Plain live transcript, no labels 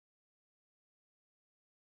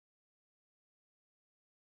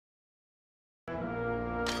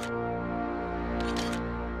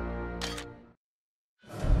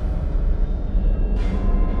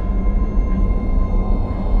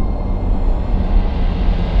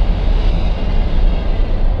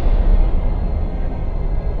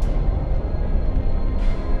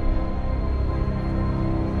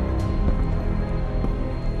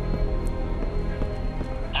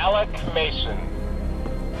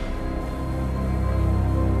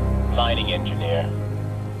mining engineer.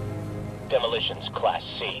 Demolition's Class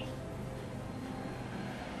C.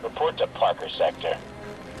 Report to Parker Sector.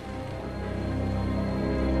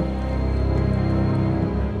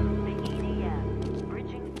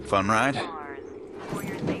 Fun ride?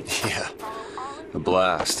 Yeah, a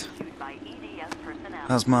blast.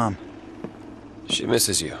 How's Mom? She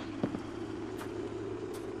misses you.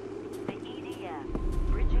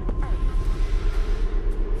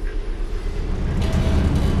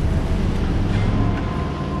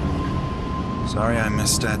 Sorry I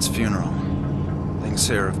missed Dad's funeral. Things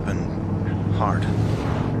here have been hard.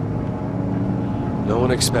 No one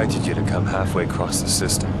expected you to come halfway across the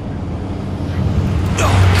system.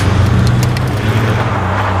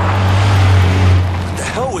 What the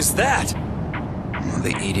hell was that? Well,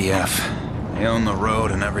 the EDF. They own the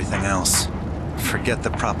road and everything else. Forget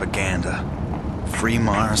the propaganda. Free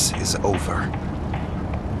Mars is over.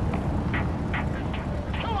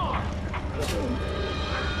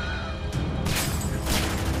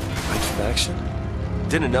 Action?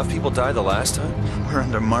 Didn't enough people die the last time? We're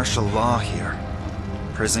under martial law here.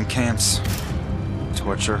 Prison camps,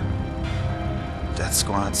 torture, death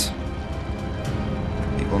squads.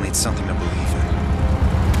 People need something to believe in.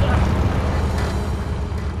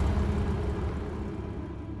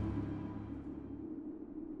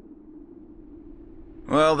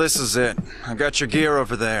 Well, this is it. I got your gear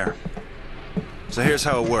over there. So here's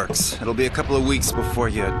how it works. It'll be a couple of weeks before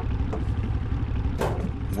you...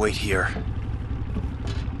 Wait here.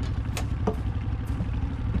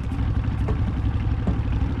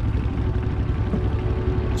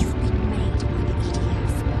 You've been made by the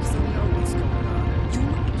EDF because they know what's going on. You're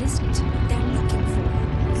not listening to me. They're looking for you.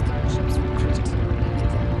 These gunships were critically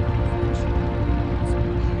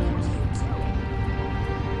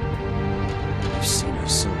I've seen her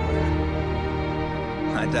somewhere.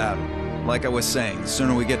 I doubt it. Like I was saying, the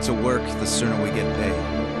sooner we get to work, the sooner we get paid.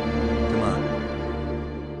 Come on.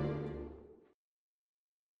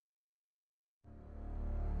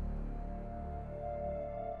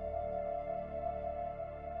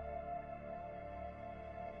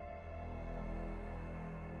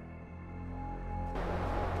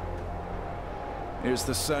 Here's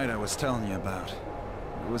the site I was telling you about.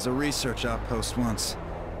 It was a research outpost once,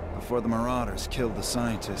 before the Marauders killed the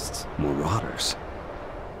scientists. Marauders?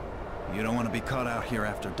 You don't want to be caught out here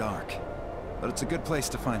after dark, but it's a good place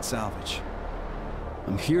to find salvage.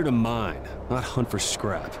 I'm here to mine, not hunt for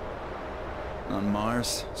scrap. On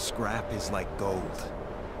Mars, scrap is like gold.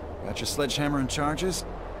 Got your sledgehammer and charges?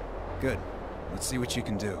 Good. Let's see what you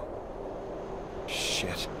can do.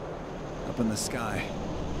 Shit. Up in the sky.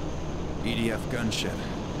 EDF gunship.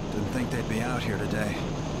 Didn't think they'd be out here today.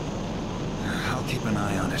 I'll keep an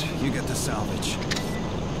eye on it. You get the salvage.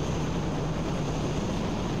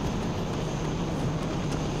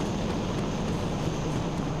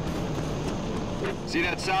 See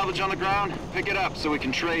that salvage on the ground? Pick it up so we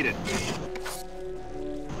can trade it.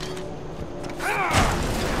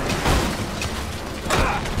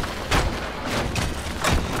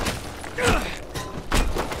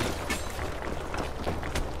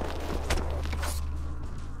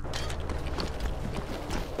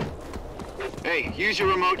 Hey, use your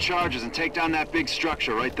remote charges and take down that big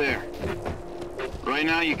structure right there. Right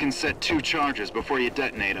now you can set 2 charges before you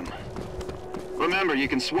detonate them. Remember, you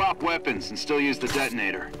can swap weapons and still use the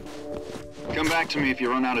detonator. Come back to me if you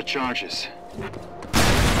run out of charges.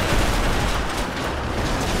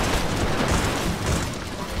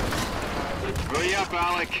 Hurry up,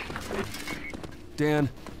 Alec. Dan,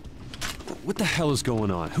 what the hell is going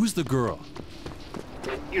on? Who's the girl?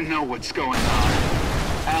 You know what's going on.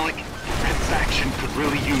 Alec, Red Faction could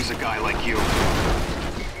really use a guy like you.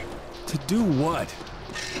 To do what?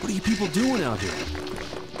 What are you people doing out here?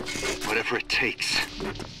 Whatever it takes.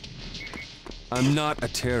 I'm not a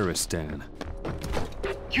terrorist, Dan.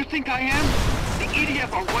 You think I am? The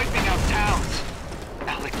EDF are wiping out towns.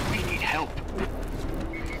 Alec, we need help.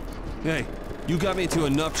 Hey, you got me into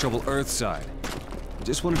enough trouble Earthside. I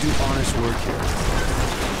just want to do honest work here.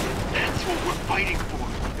 That's what we're fighting for.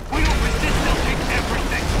 We don't resist, they'll take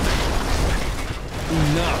everything.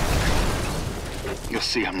 Enough. You'll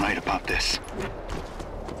see I'm right about this.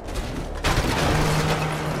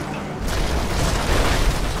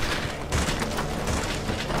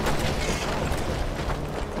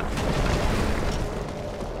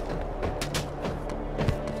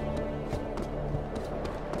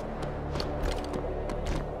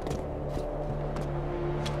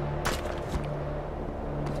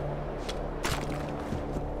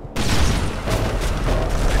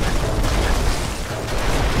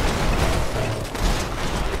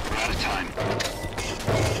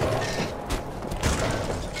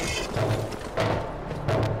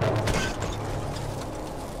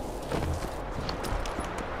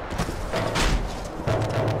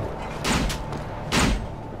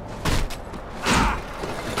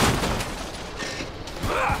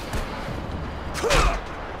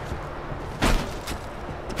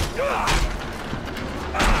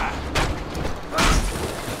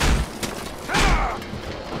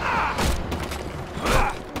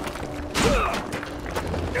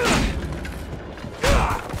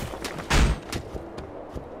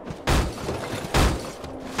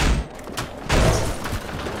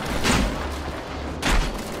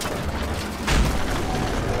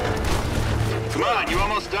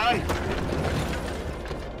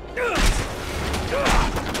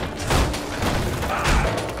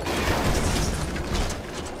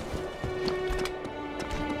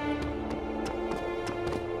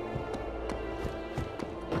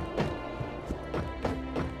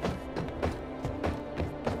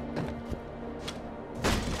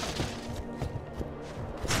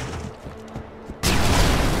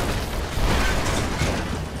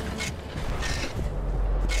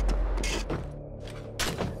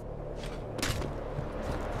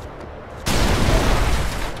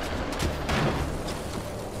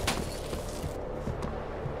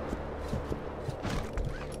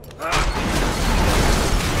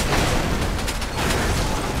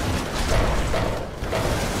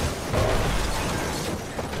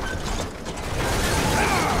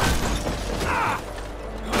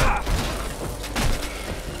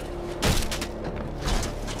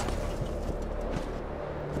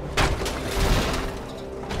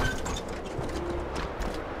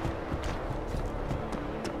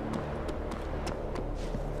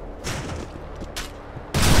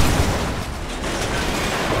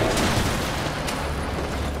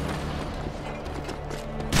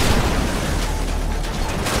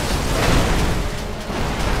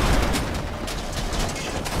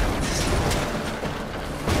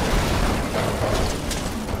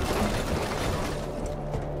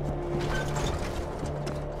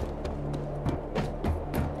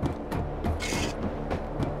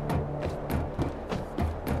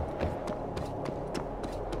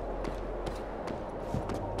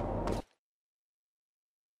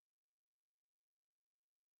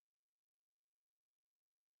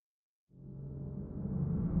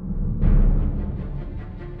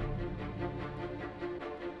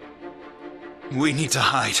 We need to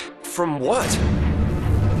hide. From what?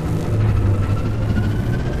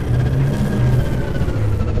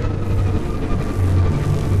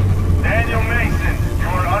 Daniel Mason, you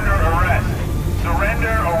are under arrest.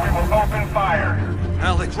 Surrender or we will open fire.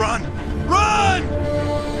 Alec, run! Run!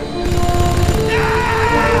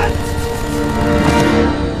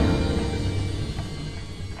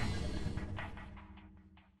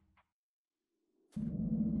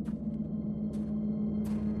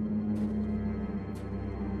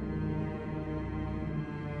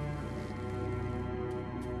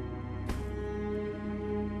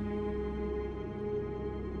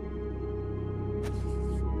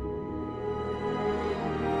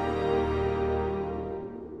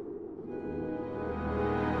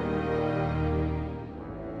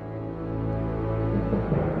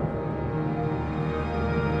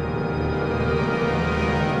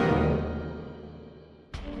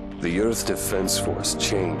 The Earth's Defense Force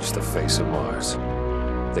changed the face of Mars.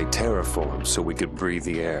 They terraformed so we could breathe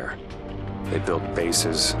the air. They built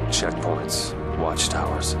bases, checkpoints,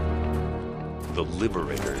 watchtowers. The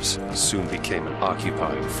Liberators soon became an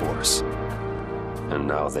occupying force. And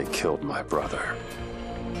now they killed my brother.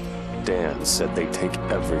 Dan said they'd take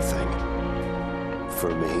everything.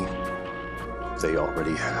 For me, they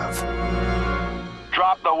already have.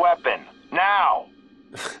 Drop the weapon, now!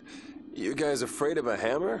 You guys afraid of a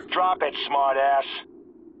hammer? Drop it, smartass.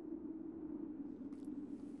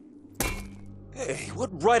 Hey, what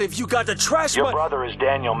right have you got to trash Your my— brother is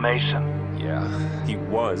Daniel Mason. Yeah, he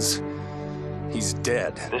was. He's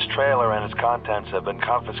dead. This trailer and its contents have been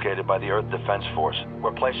confiscated by the Earth Defense Force.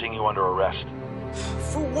 We're placing you under arrest.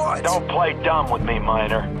 For what? Don't play dumb with me,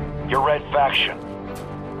 Miner. You're Red Faction.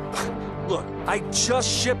 Look, I just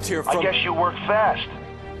shipped here from— I guess you work fast.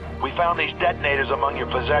 We found these detonators among your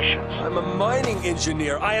possessions. I'm a mining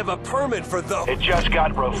engineer. I have a permit for those. It just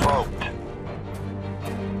got revoked.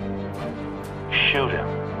 Shoot him.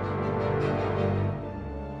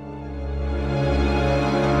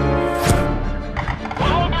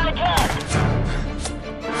 We're under attack!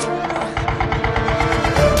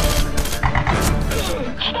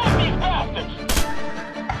 Stop these bastards!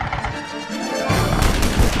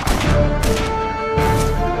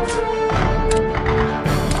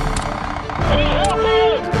 Any help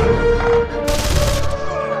here?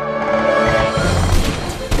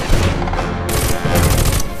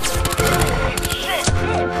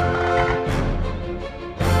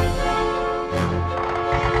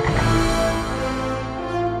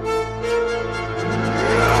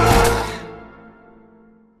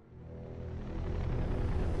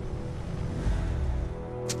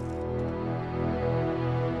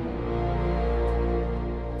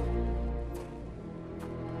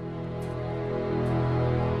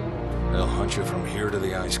 They'll hunt you from here to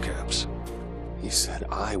the ice caps. He said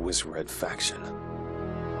I was Red Faction.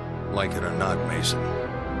 Like it or not, Mason,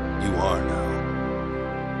 you are now.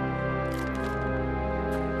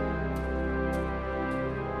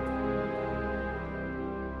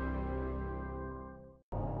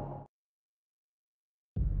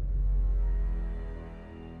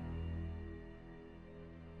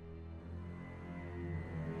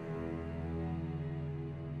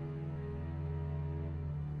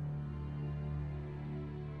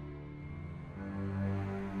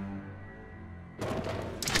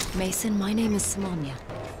 Mason, my name is Sonia.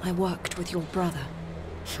 I worked with your brother.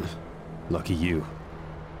 Lucky you.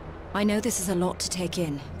 I know this is a lot to take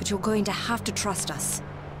in, but you're going to have to trust us.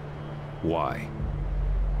 Why?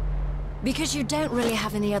 Because you don't really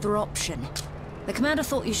have any other option. The commander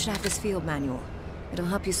thought you should have this field manual. It'll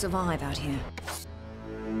help you survive out here.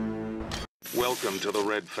 Welcome to the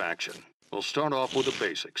Red Faction. We'll start off with the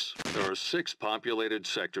basics. There are 6 populated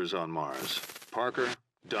sectors on Mars. Parker,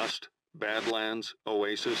 Dust, Badlands,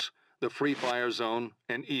 Oasis, the Free Fire Zone,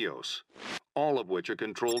 and Eos, all of which are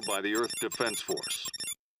controlled by the Earth Defense Force.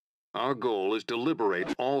 Our goal is to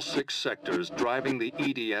liberate all 6 sectors, driving the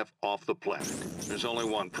EDF off the planet. There's only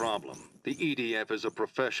one problem. The EDF is a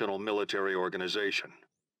professional military organization.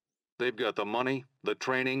 They've got the money, the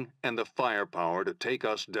training, and the firepower to take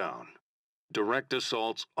us down. Direct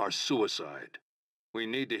assaults are suicide. We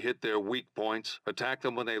need to hit their weak points, attack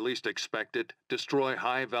them when they least expect it, destroy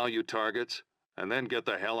high-value targets, and then get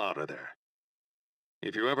the hell out of there.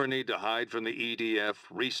 If you ever need to hide from the EDF,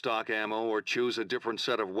 restock ammo, or choose a different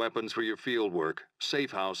set of weapons for your fieldwork,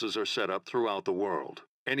 safe houses are set up throughout the world.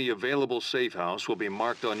 Any available safe house will be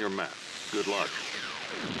marked on your map. Good luck.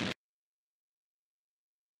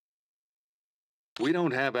 We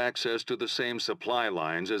don't have access to the same supply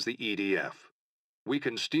lines as the EDF. We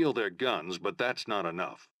can steal their guns, but that's not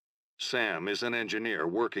enough. Sam is an engineer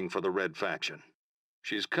working for the Red Faction.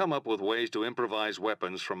 She's come up with ways to improvise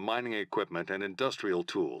weapons from mining equipment and industrial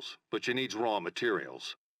tools, but she needs raw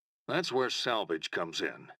materials. That's where salvage comes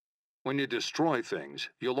in. When you destroy things,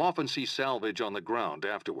 you'll often see salvage on the ground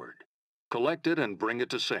afterward. Collect it and bring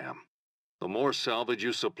it to Sam. The more salvage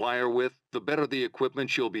you supply her with, the better the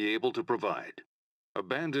equipment she'll be able to provide.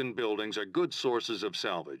 Abandoned buildings are good sources of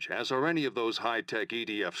salvage, as are any of those high-tech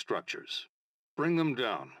EDF structures. Bring them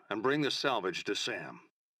down, and bring the salvage to Sam.